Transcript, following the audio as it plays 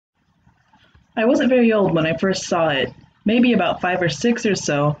I wasn't very old when I first saw it, maybe about 5 or 6 or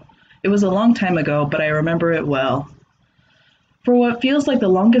so. It was a long time ago, but I remember it well. For what feels like the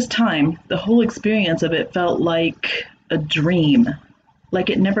longest time, the whole experience of it felt like a dream, like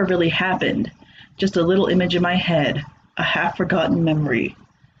it never really happened, just a little image in my head, a half-forgotten memory.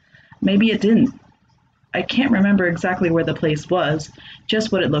 Maybe it didn't. I can't remember exactly where the place was,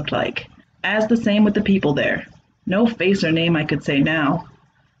 just what it looked like. As the same with the people there. No face or name I could say now.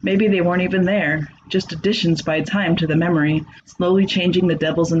 Maybe they weren't even there, just additions by time to the memory, slowly changing the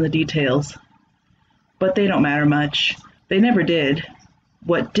devils and the details. But they don't matter much. They never did.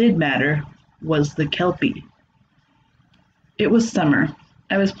 What did matter was the KELPIE. It was summer.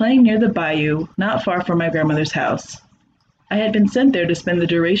 I was playing near the bayou, not far from my grandmother's house. I had been sent there to spend the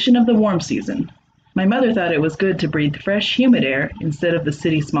duration of the warm season. My mother thought it was good to breathe fresh, humid air instead of the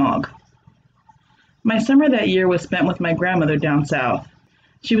city smog. My summer that year was spent with my grandmother down south.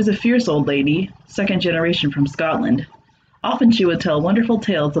 She was a fierce old lady, second generation from Scotland. Often she would tell wonderful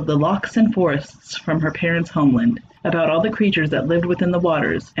tales of the lochs and forests from her parents' homeland, about all the creatures that lived within the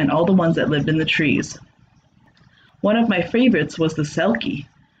waters and all the ones that lived in the trees. One of my favorites was the selkie,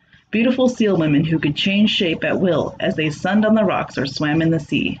 beautiful seal women who could change shape at will as they sunned on the rocks or swam in the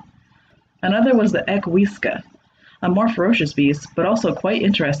sea. Another was the each-uisge, a more ferocious beast, but also quite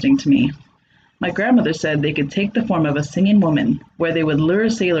interesting to me. My grandmother said they could take the form of a singing woman, where they would lure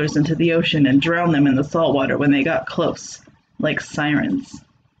sailors into the ocean and drown them in the salt water when they got close, like sirens.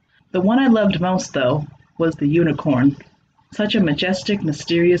 The one I loved most, though, was the unicorn. Such a majestic,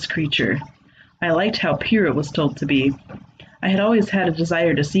 mysterious creature. I liked how pure it was told to be. I had always had a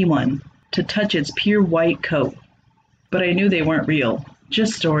desire to see one, to touch its pure white coat. But I knew they weren't real,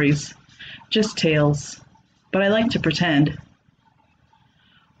 just stories. Just tales, but I like to pretend.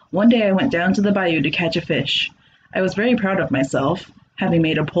 One day I went down to the bayou to catch a fish. I was very proud of myself, having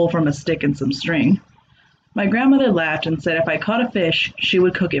made a pole from a stick and some string. My grandmother laughed and said if I caught a fish, she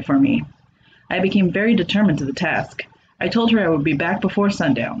would cook it for me. I became very determined to the task. I told her I would be back before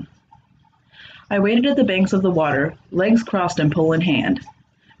sundown. I waited at the banks of the water, legs crossed and pole in hand.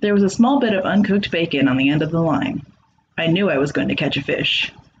 There was a small bit of uncooked bacon on the end of the line. I knew I was going to catch a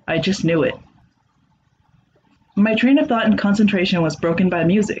fish. I just knew it. My train of thought and concentration was broken by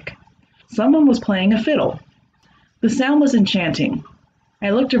music. Someone was playing a fiddle. The sound was enchanting. I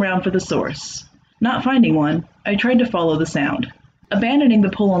looked around for the source. Not finding one, I tried to follow the sound. Abandoning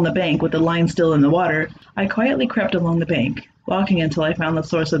the pole on the bank with the line still in the water, I quietly crept along the bank, walking until I found the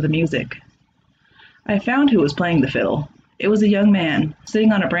source of the music. I found who was playing the fiddle. It was a young man,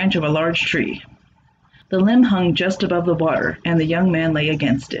 sitting on a branch of a large tree. The limb hung just above the water, and the young man lay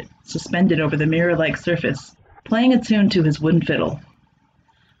against it, suspended over the mirror-like surface, playing a tune to his wooden fiddle.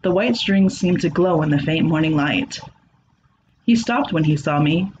 The white strings seemed to glow in the faint morning light. He stopped when he saw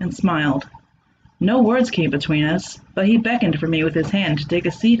me and smiled. No words came between us, but he beckoned for me with his hand to take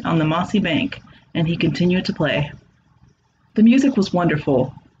a seat on the mossy bank, and he continued to play. The music was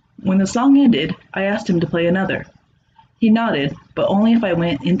wonderful. When the song ended, I asked him to play another. He nodded, but only if I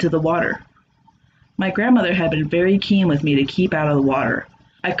went into the water. My grandmother had been very keen with me to keep out of the water.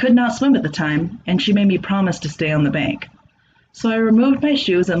 I could not swim at the time, and she made me promise to stay on the bank. So I removed my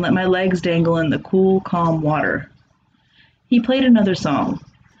shoes and let my legs dangle in the cool, calm water. He played another song.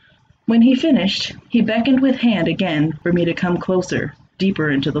 When he finished, he beckoned with hand again for me to come closer, deeper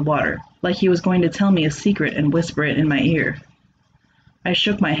into the water, like he was going to tell me a secret and whisper it in my ear. I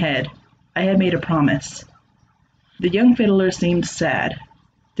shook my head. I had made a promise. The young fiddler seemed sad,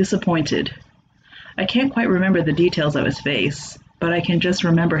 disappointed. I can't quite remember the details of his face, but I can just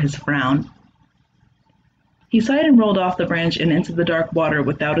remember his frown. He sighed and rolled off the branch and into the dark water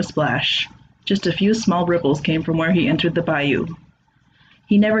without a splash. Just a few small ripples came from where he entered the bayou.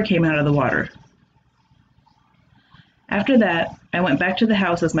 He never came out of the water. After that, I went back to the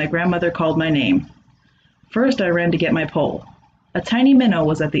house as my grandmother called my name. First, I ran to get my pole. A tiny minnow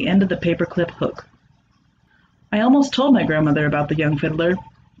was at the end of the paperclip hook. I almost told my grandmother about the young fiddler,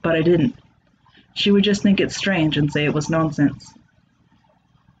 but I didn't. She would just think it strange and say it was nonsense.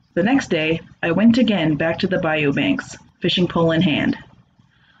 The next day, I went again back to the bayou banks, fishing pole in hand.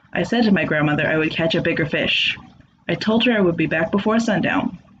 I said to my grandmother I would catch a bigger fish. I told her I would be back before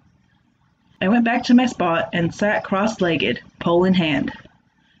sundown. I went back to my spot and sat cross-legged, pole in hand.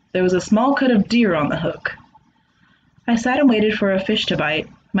 There was a small cut of deer on the hook. I sat and waited for a fish to bite,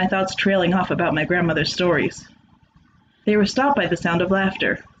 my thoughts trailing off about my grandmother's stories. They were stopped by the sound of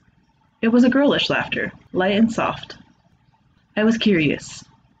laughter. It was a girlish laughter, light and soft. I was curious.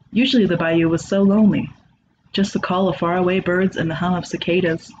 Usually the bayou was so lonely, just the call of faraway birds and the hum of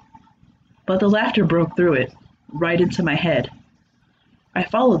cicadas. But the laughter broke through it, right into my head. I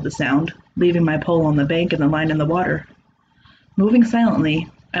followed the sound, leaving my pole on the bank and the line in the water. Moving silently,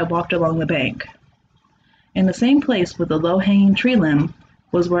 I walked along the bank. In the same place with the low-hanging tree limb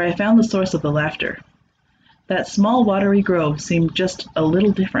was where I found the source of the laughter. That small watery grove seemed just a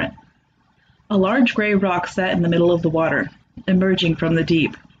little different. A large gray rock sat in the middle of the water, emerging from the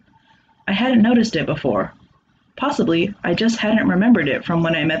deep. I hadn't noticed it before. Possibly, I just hadn't remembered it from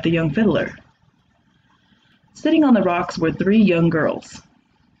when I met the young fiddler. Sitting on the rocks were 3 young girls.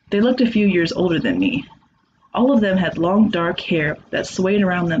 They looked a few years older than me. All of them had long dark hair that swayed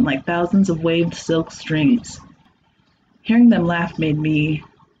around them like thousands of waved silk strings. Hearing them laugh made me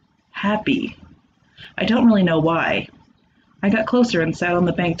happy. I don't really know why. I got closer and sat on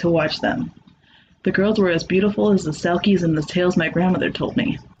the bank to watch them. The girls were as beautiful as the selkies in the tales my grandmother told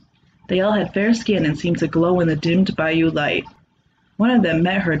me. They all had fair skin and seemed to glow in the dimmed bayou light. One of them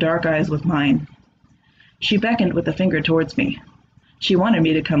met her dark eyes with mine. She beckoned with a finger towards me. She wanted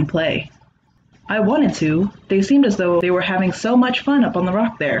me to come play. I wanted to. They seemed as though they were having so much fun up on the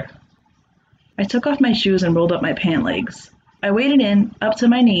rock there. I took off my shoes and rolled up my pant legs. I waded in, up to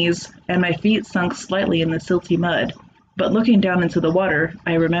my knees, and my feet sunk slightly in the silty mud. But looking down into the water,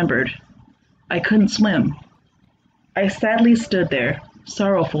 I remembered. I couldn't swim. I sadly stood there,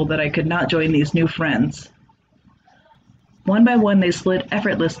 sorrowful that I could not join these new friends. One by one they slid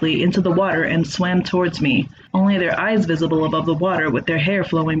effortlessly into the water and swam towards me, only their eyes visible above the water with their hair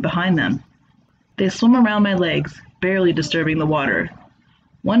flowing behind them. They swam around my legs, barely disturbing the water.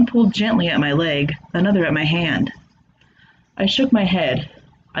 One pulled gently at my leg, another at my hand. I shook my head.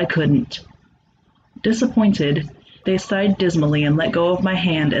 I couldn't. Disappointed, they sighed dismally and let go of my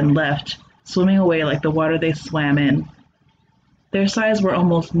hand and left, swimming away like the water they swam in. Their sighs were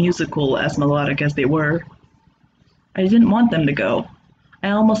almost musical, as melodic as they were. I didn't want them to go.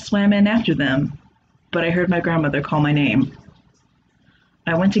 I almost swam in after them, but I heard my grandmother call my name.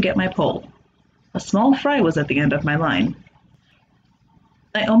 I went to get my pole. A small fry was at the end of my line.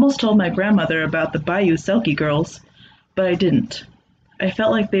 I almost told my grandmother about the Bayou Selkie girls, but I didn't. I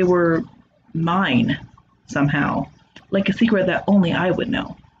felt like they were mine, somehow, like a secret that only I would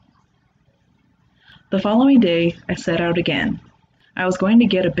know. The following day, I set out again. I was going to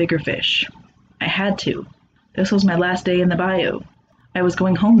get a bigger fish. I had to. This was my last day in the bayou. I was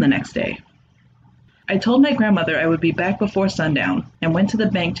going home the next day. I told my grandmother I would be back before sundown and went to the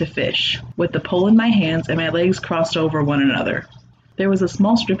bank to fish, with the pole in my hands and my legs crossed over one another. There was a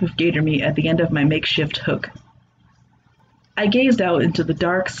small strip of gator meat at the end of my makeshift hook. I gazed out into the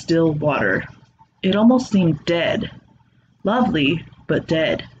dark, still water. It almost seemed dead. Lovely, but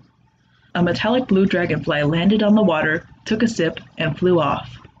dead. A metallic blue dragonfly landed on the water, took a sip, and flew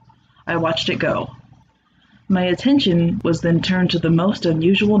off. I watched it go. My attention was then turned to the most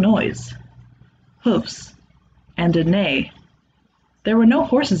unusual noise. Hoofs, and a neigh. There were no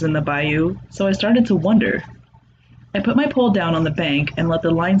horses in the bayou, so I started to wonder. I put my pole down on the bank and let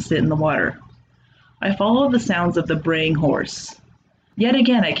the line sit in the water. I followed the sounds of the braying horse. Yet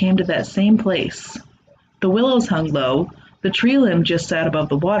again I came to that same place. The willows hung low, the tree limb just sat above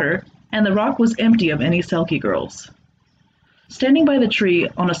the water, and the rock was empty of any Selkie girls. Standing by the tree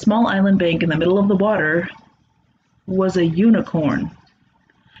on a small island bank in the middle of the water was a unicorn.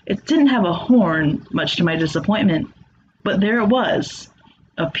 It didn't have a horn, much to my disappointment, but there it was,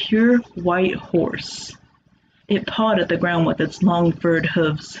 a pure white horse. It pawed at the ground with its long furred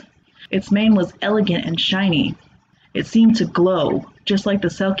hooves. Its mane was elegant and shiny. It seemed to glow, just like the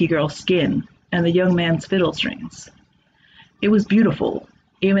Selkie girl's skin and the young man's fiddle strings. It was beautiful,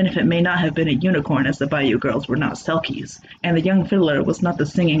 even if it may not have been a unicorn, as the Bayou girls were not Selkies, and the young fiddler was not the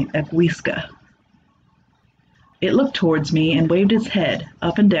singing each-uisge. It looked towards me and waved its head,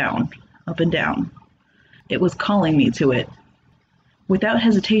 up and down, up and down. It was calling me to it. Without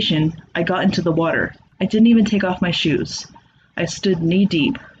hesitation, I got into the water. I didn't even take off my shoes. I stood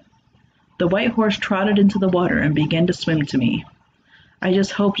knee-deep. The white horse trotted into the water and began to swim to me. I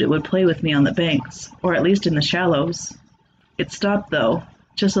just hoped it would play with me on the banks, or at least in the shallows. It stopped, though,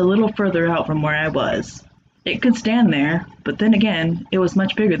 just a little further out from where I was. It could stand there, but then again, it was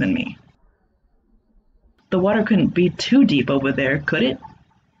much bigger than me. The water couldn't be too deep over there, could it?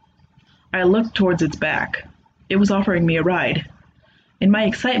 I looked towards its back. It was offering me a ride. In my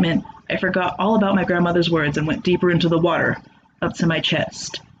excitement, I forgot all about my grandmother's words and went deeper into the water, up to my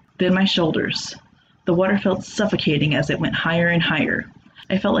chest, then my shoulders. The water felt suffocating as it went higher and higher.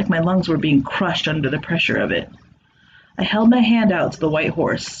 I felt like my lungs were being crushed under the pressure of it. I held my hand out to the white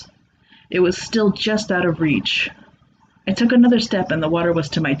horse. It was still just out of reach. I took another step and the water was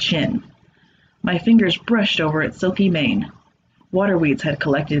to my chin. My fingers brushed over its silky mane. Water weeds had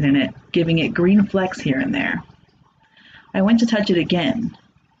collected in it, giving it green flecks here and there. I went to touch it again.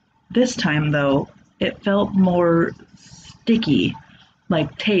 This time, though, it felt more sticky,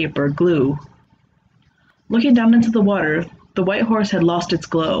 like tape or glue. Looking down into the water, the white horse had lost its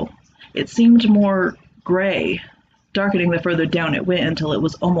glow. It seemed more gray, darkening the further down it went until it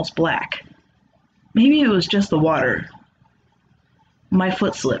was almost black. Maybe it was just the water. My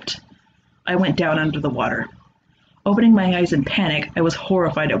foot slipped. I went down under the water. Opening my eyes in panic, I was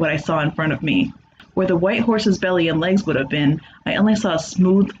horrified at what I saw in front of me. Where the white horse's belly and legs would have been, I only saw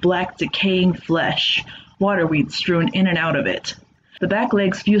smooth, black, decaying flesh, water weeds strewn in and out of it. The back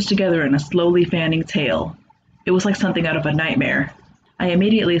legs fused together in a slowly fanning tail. It was like something out of a nightmare. I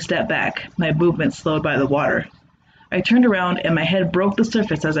immediately stepped back, my movements slowed by the water. I turned around and my head broke the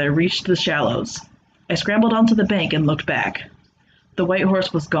surface as I reached the shallows. I scrambled onto the bank and looked back. The white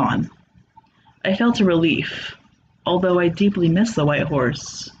horse was gone. I felt a relief, although I deeply missed the white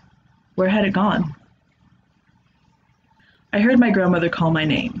horse. Where had it gone? I heard my grandmother call my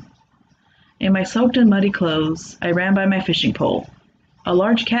name. In my soaked and muddy clothes, I ran by my fishing pole. A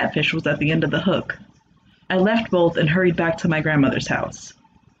large catfish was at the end of the hook. I left both and hurried back to my grandmother's house.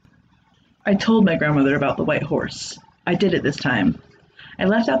 I told my grandmother about the white horse. I did it this time. I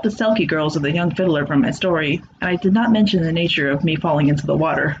left out the Selkie girls and the young fiddler from my story, and I did not mention the nature of me falling into the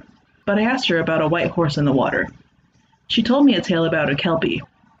water. But I asked her about a white horse in the water. She told me a tale about a KELPIE.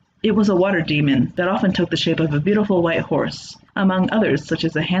 It was a water demon that often took the shape of a beautiful white horse, among others such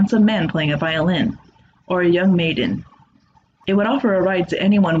as a handsome man playing a violin, or a young maiden. It would offer a ride to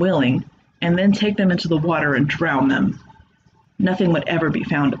anyone willing, and then take them into the water and drown them. Nothing would ever be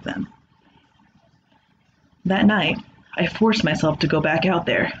found of them. That night, I forced myself to go back out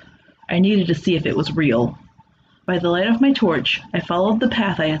there. I needed to see if it was real. By the light of my torch, I followed the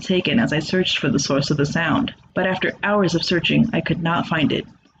path I had taken as I searched for the source of the sound, but after hours of searching, I could not find it.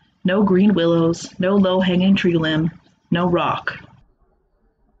 No green willows, no low-hanging tree limb, no rock.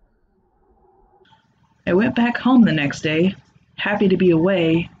 I went back home the next day, happy to be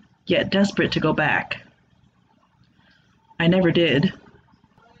away, yet desperate to go back. I never did.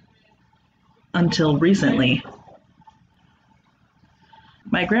 Until recently.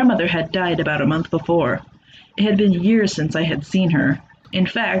 My grandmother had died about a month before. It had been years since I had seen her. In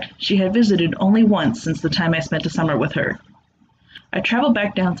fact, she had visited only once since the time I spent a summer with her. I traveled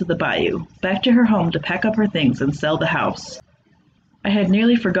back down to the bayou, back to her home to pack up her things and sell the house. I had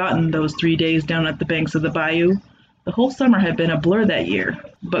nearly forgotten those 3 days down at the banks of the bayou. The whole summer had been a blur that year,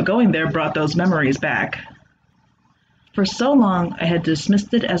 but going there brought those memories back. For so long, I had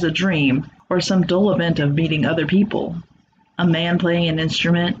dismissed it as a dream or some dull event of meeting other people. A man playing an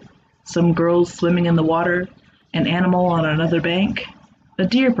instrument, some girls swimming in the water, an animal on another bank, a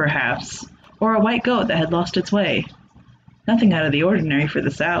deer perhaps, or a white goat that had lost its way. Nothing out of the ordinary for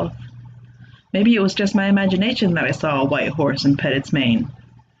the South. Maybe it was just my imagination that I saw a white horse and pet its mane.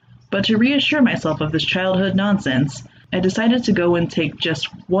 But to reassure myself of this childhood nonsense, I decided to go and take just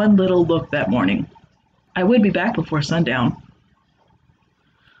one little look that morning. I would be back before sundown.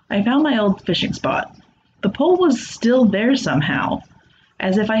 I found my old fishing spot. The pole was still there somehow,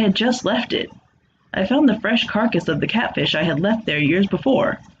 as if I had just left it. I found the fresh carcass of the catfish I had left there years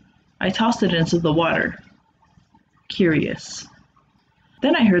before. I tossed it into the water. Curious.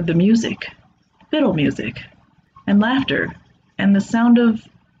 Then I heard the music, fiddle music, and laughter, and the sound of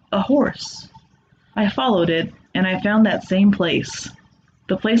a horse. I followed it, and I found that same place.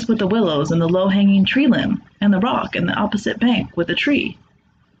 The place with the willows and the low-hanging tree limb, and the rock and the opposite bank with the tree.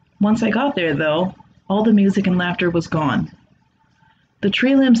 Once I got there, though, all the music and laughter was gone. The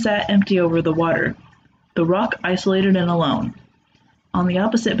tree limb sat empty over the water, the rock isolated and alone. On the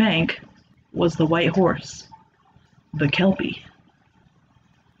opposite bank was the white horse, the KELPIE.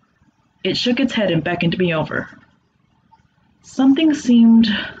 It shook its head and beckoned me over. Something seemed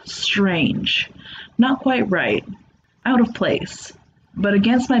strange, not quite right, out of place, but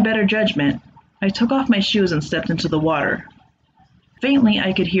against my better judgment, I took off my shoes and stepped into the water. Faintly,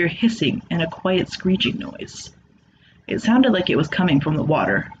 I could hear hissing and a quiet screeching noise. It sounded like it was coming from the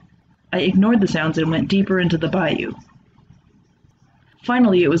water. I ignored the sounds and went deeper into the bayou.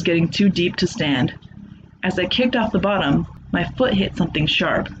 Finally, it was getting too deep to stand. As I kicked off the bottom, my foot hit something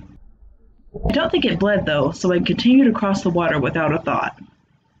sharp. I don't think it bled though, so I continued across the water without a thought.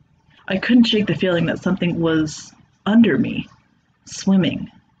 I couldn't shake the feeling that something was under me,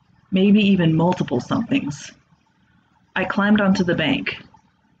 swimming, maybe even multiple somethings. I climbed onto the bank.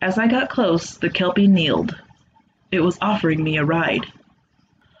 As I got close, the KELPIE kneeled. It was offering me a ride.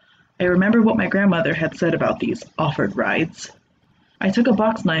 I remember what my grandmother had said about these offered rides. I took a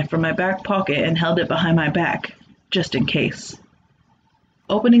box knife from my back pocket and held it behind my back, just in case.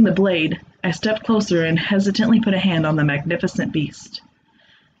 Opening the blade, I stepped closer and hesitantly put a hand on the magnificent beast.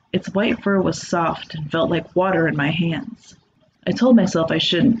 Its white fur was soft and felt like water in my hands. I told myself I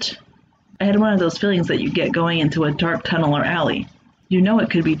shouldn't. I had one of those feelings that you get going into a dark tunnel or alley. You know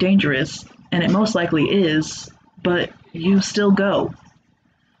it could be dangerous, and it most likely is, but you still go.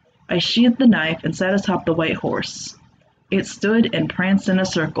 I sheathed the knife and sat atop the white horse. It stood and pranced in a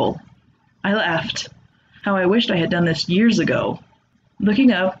circle. I laughed. How I wished I had done this years ago.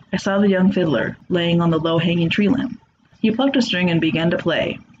 Looking up, I saw the young fiddler, laying on the low-hanging tree limb. He plucked a string and began to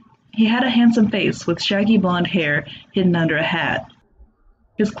play. He had a handsome face with shaggy blonde hair hidden under a hat.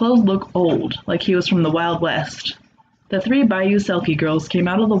 His clothes looked old, like he was from the Wild West. The 3 Bayou Selkie girls came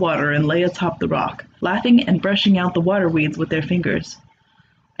out of the water and lay atop the rock, laughing and brushing out the water weeds with their fingers.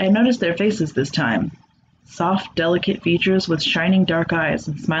 I noticed their faces this time. Soft, delicate features with shining dark eyes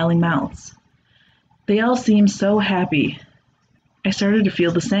and smiling mouths. They all seemed so happy. I started to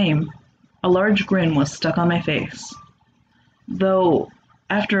feel the same. A large grin was stuck on my face. Though,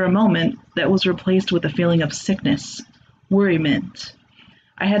 after a moment, that was replaced with a feeling of sickness, worriment.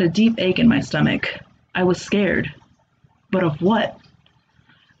 I had a deep ache in my stomach. I was scared. But of what?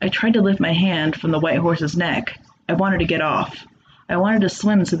 I tried to lift my hand from the white horse's neck. I wanted to get off. I wanted to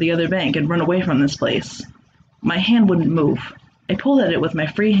swim to the other bank and run away from this place. My hand wouldn't move. I pulled at it with my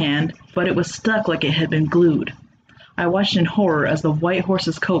free hand, but it was stuck like it had been glued. I watched in horror as the white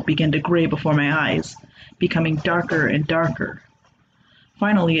horse's coat began to gray before my eyes, becoming darker and darker.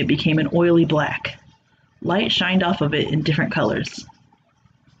 Finally, it became an oily black. Light shined off of it in different colors.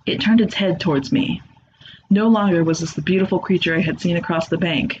 It turned its head towards me. No longer was this the beautiful creature I had seen across the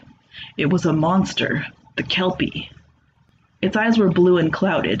bank. It was a monster, the KELPIE. Its eyes were blue and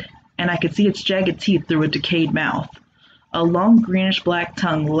clouded, and I could see its jagged teeth through a decayed mouth. A long greenish-black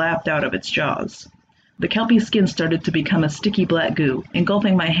tongue lapped out of its jaws. The KELPIE's skin started to become a sticky black goo,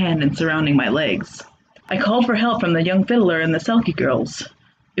 engulfing my hand and surrounding my legs. I called for help from the young fiddler and the Selkie girls.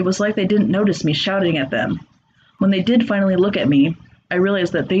 It was like they didn't notice me shouting at them. When they did finally look at me, I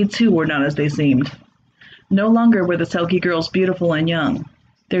realized that they too were not as they seemed. No longer were the Selkie girls beautiful and young.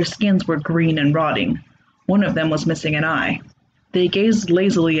 Their skins were green and rotting. One of them was missing an eye. They gazed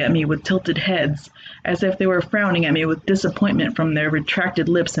lazily at me with tilted heads, as if they were frowning at me with disappointment from their retracted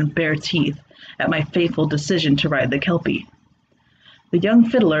lips and bare teeth, at my fateful decision to ride the KELPIE. The young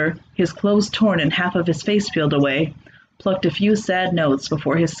fiddler, his clothes torn and half of his face peeled away, plucked a few sad notes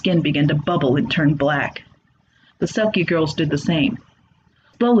before his skin began to bubble and turn black. The Selkie girls did the same.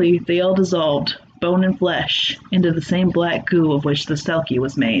 Slowly, they all dissolved, bone and flesh, into the same black goo of which the Selkie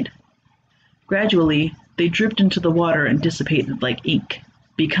was made. Gradually, they dripped into the water and dissipated like ink,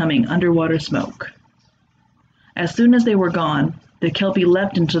 becoming underwater smoke. As soon as they were gone, the KELPIE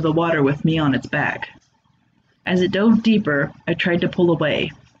leapt into the water with me on its back. As it dove deeper, I tried to pull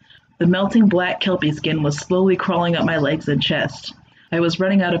away. The melting black KELPIE skin was slowly crawling up my legs and chest. I was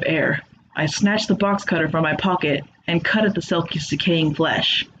running out of air. I snatched the box cutter from my pocket and cut at the Selkie's decaying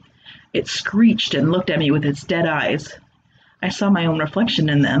flesh. It screeched and looked at me with its dead eyes. I saw my own reflection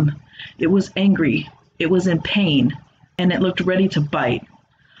in them. It was angry, it was in pain, and it looked ready to bite.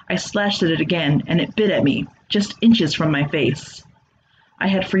 I slashed at it again, and it bit at me, just inches from my face. I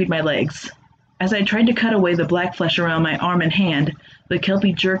had freed my legs. As I tried to cut away the black flesh around my arm and hand, the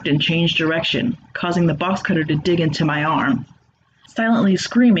KELPIE jerked and changed direction, causing the box cutter to dig into my arm. Silently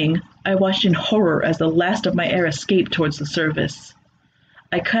screaming, I watched in horror as the last of my air escaped towards the surface.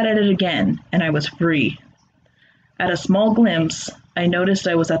 I cut at it again, and I was free. At a small glimpse, I noticed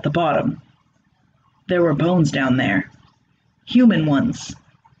I was at the bottom. There were bones down there. Human ones.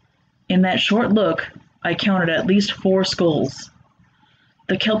 In that short look, I counted at least 4 skulls.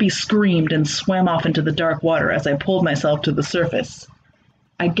 The KELPIE screamed and swam off into the dark water as I pulled myself to the surface.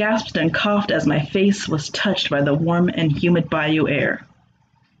 I gasped and coughed as my face was touched by the warm and humid bayou air.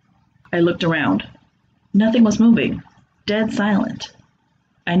 I looked around. Nothing was moving. Dead silent.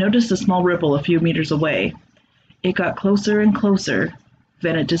 I noticed a small ripple a few meters away. It got closer and closer,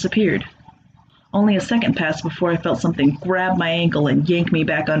 then it disappeared. Only a second passed before I felt something grab my ankle and yank me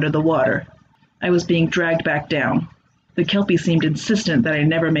back under the water. I was being dragged back down. The KELPIE seemed insistent that I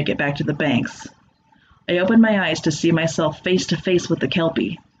never make it back to the banks. I opened my eyes to see myself face to face with the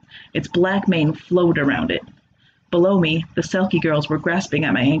KELPIE. Its black mane flowed around it. Below me, the Selkie girls were grasping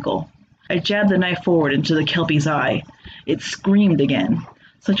at my ankle. I jabbed the knife forward into the KELPIE's eye. It screamed again,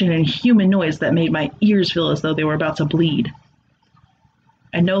 such an inhuman noise that made my ears feel as though they were about to bleed.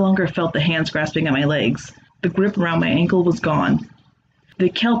 I no longer felt the hands grasping at my legs. The grip around my ankle was gone. The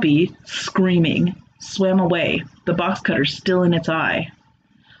KELPIE, screaming, swam away, the box cutter still in its eye.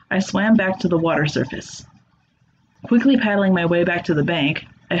 I swam back to the water surface. Quickly paddling my way back to the bank,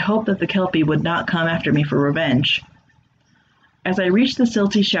 I hoped that the Kelpie would not come after me for revenge. As I reached the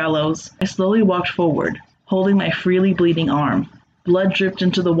silty shallows, I slowly walked forward, holding my freely bleeding arm. Blood dripped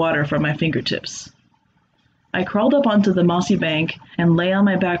into the water from my fingertips. I crawled up onto the mossy bank and lay on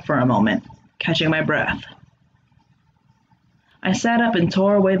my back for a moment, catching my breath. I sat up and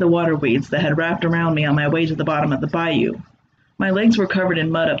tore away the water weeds that had wrapped around me on my way to the bottom of the bayou. My legs were covered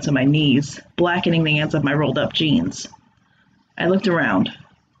in mud up to my knees, blackening the ends of my rolled-up jeans. I looked around.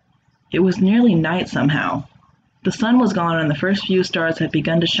 It was nearly night somehow. The sun was gone and the first few stars had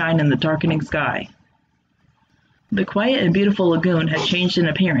begun to shine in the darkening sky. The quiet and beautiful lagoon had changed in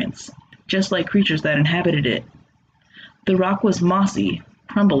appearance, just like creatures that inhabited it. The rock was mossy,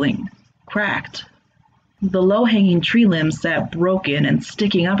 crumbling, cracked. The low-hanging tree limbs sat broken and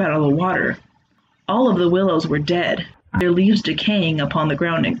sticking up out of the water. All of the willows were dead, their leaves decaying upon the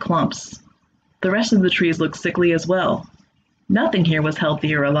ground in clumps. The rest of the trees looked sickly as well. Nothing here was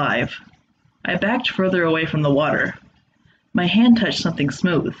healthy or alive. I backed further away from the water. My hand touched something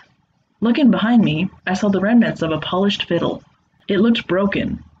smooth. Looking behind me, I saw the remnants of a polished fiddle. It looked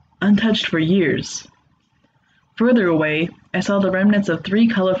broken, untouched for years. Further away, I saw the remnants of 3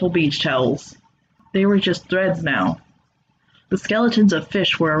 colorful beach towels. They were just threads now. The skeletons of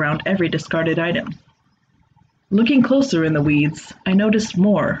fish were around every discarded item. Looking closer in the weeds, I noticed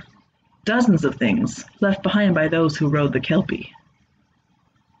more. Dozens of things left behind by those who rode the Kelpie.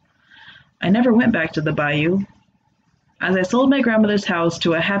 I never went back to the bayou. As I sold my grandmother's house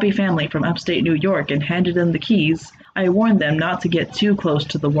to a happy family from upstate New York and handed them the keys, I warned them not to get too close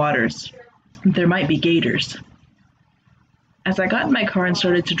to the waters. There might be gators. As I got in my car and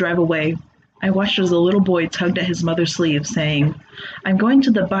started to drive away, I watched as a little boy tugged at his mother's sleeve, saying, "I'm going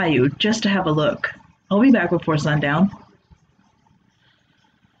to the bayou just to have a look. I'll be back before sundown."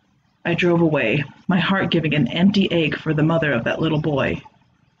 I drove away, my heart giving an empty ache for the mother of that little boy.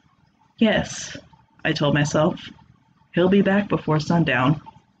 Yes, I told myself, he'll be back before sundown.